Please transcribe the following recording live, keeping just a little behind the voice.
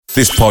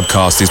This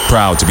podcast is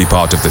proud to be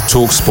part of the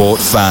TalkSport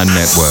Fan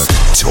Network.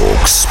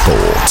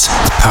 TalkSport.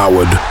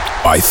 Powered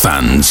by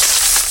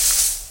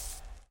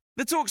fans.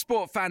 The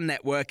TalkSport Fan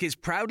Network is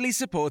proudly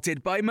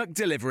supported by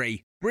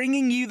McDelivery,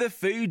 bringing you the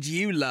food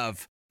you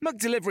love.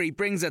 McDelivery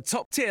brings a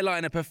top-tier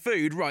lineup of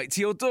food right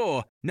to your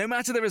door. No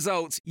matter the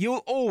result,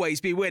 you'll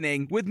always be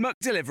winning with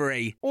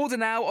McDelivery. Order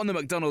now on the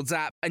McDonald's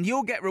app and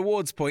you'll get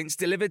rewards points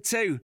delivered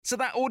too. So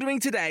that ordering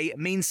today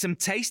means some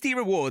tasty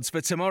rewards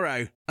for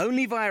tomorrow.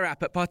 Only via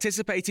app at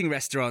participating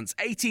restaurants.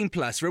 18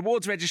 plus.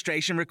 Rewards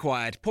registration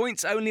required.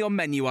 Points only on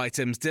menu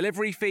items.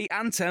 Delivery fee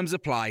and terms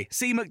apply.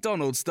 See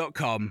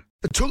mcdonalds.com.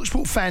 The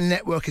TalkSport Fan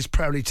Network is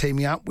proudly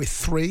teaming up with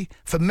 3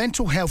 for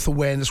Mental Health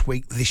Awareness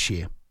Week this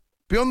year.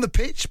 Beyond the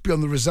pitch,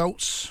 beyond the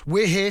results,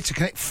 we're here to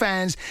connect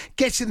fans,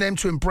 getting them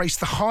to embrace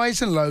the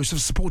highs and lows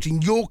of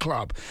supporting your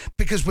club,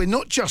 because we're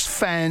not just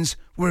fans,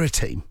 we're a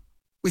team.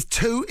 With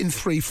 2 in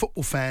 3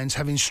 football fans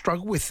having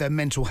struggled with their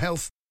mental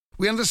health,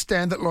 we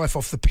understand that life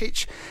off the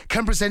pitch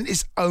can present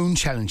its own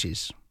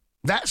challenges.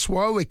 That's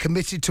why we're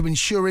committed to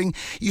ensuring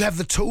you have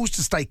the tools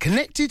to stay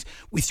connected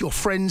with your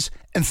friends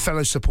and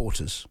fellow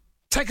supporters.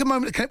 Take a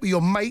moment to connect with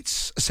your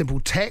mates. A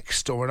simple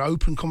text or an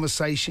open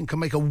conversation can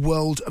make a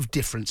world of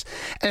difference.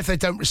 And if they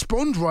don't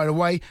respond right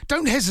away,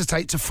 don't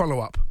hesitate to follow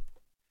up.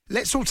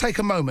 Let's all take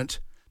a moment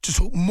to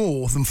talk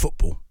more than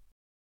football.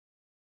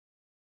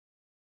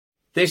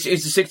 This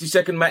is the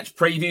 60-second match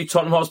preview.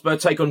 Tottenham Hotspur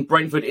take on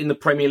Brentford in the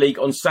Premier League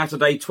on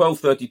Saturday,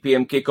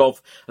 12:30pm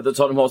kickoff at the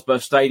Tottenham Hotspur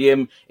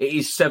Stadium. It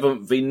is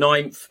 7th v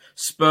 9th.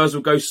 Spurs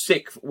will go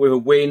 6th with a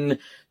win.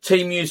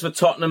 Team news for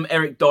Tottenham: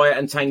 Eric Dyer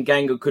and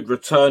Tanganga could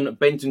return.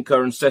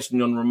 Bentancur and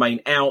Sessegnon remain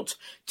out.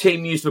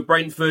 Team news for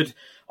Brentford: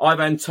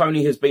 Ivan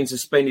Toney has been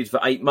suspended for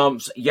 8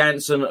 months.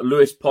 Janssen,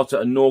 Lewis Potter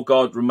and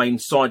Norgard remain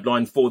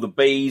sidelined for the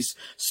Bees.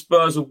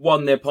 Spurs have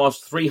won their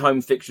past 3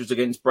 home fixtures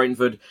against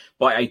Brentford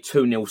by a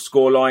 2-0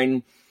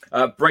 scoreline.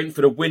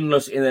 Brentford are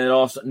winless in their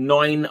last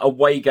 9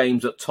 away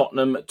games at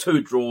Tottenham,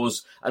 2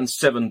 draws and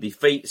 7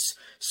 defeats.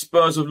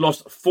 Spurs have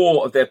lost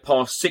 4 of their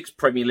past 6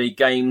 Premier League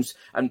games,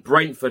 and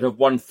Brentford have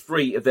won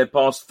 3 of their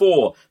past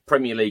 4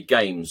 Premier League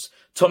games.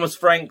 Thomas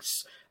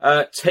Frank's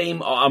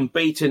team are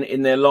unbeaten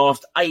in their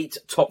last 8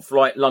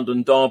 top-flight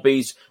London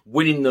derbies,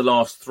 winning the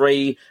last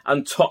 3,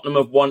 and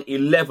Tottenham have won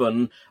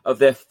 11 of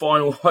their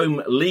final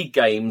home league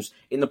games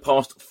in the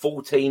past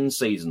 14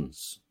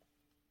 seasons.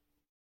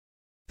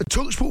 The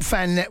TalkSport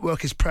Fan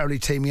Network is proudly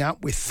teaming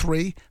up with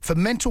 3 for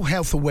Mental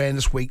Health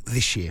Awareness Week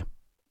this year.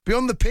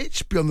 Beyond the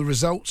pitch, beyond the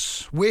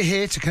results, we're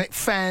here to connect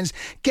fans,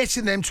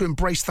 getting them to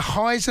embrace the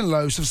highs and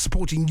lows of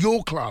supporting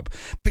your club,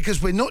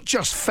 because we're not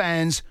just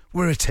fans,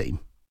 we're a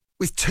team.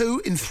 With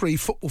 2 in 3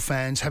 football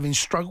fans having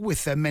struggled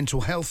with their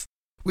mental health,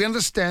 we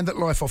understand that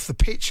life off the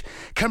pitch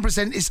can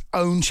present its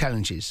own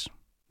challenges.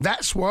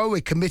 That's why we're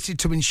committed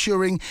to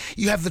ensuring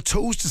you have the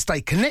tools to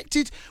stay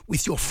connected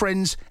with your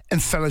friends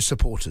and fellow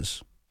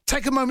supporters.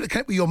 Take a moment to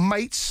connect with your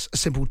mates. A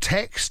simple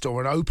text or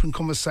an open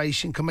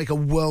conversation can make a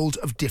world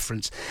of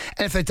difference.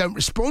 And if they don't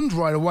respond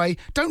right away,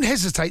 don't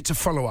hesitate to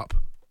follow up.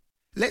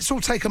 Let's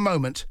all take a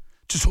moment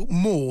to talk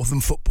more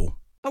than football.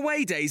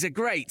 Away days are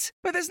great,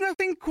 but there's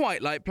nothing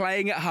quite like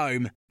playing at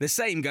home. The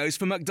same goes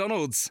for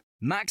McDonald's.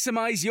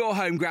 Maximise your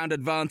home ground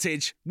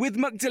advantage with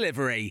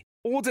McDelivery.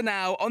 Order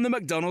now on the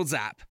McDonald's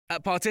app.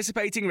 At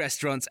participating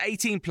restaurants.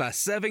 18 plus.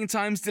 Serving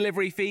times,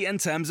 delivery fee and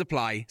terms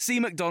apply. See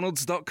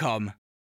mcdonalds.com.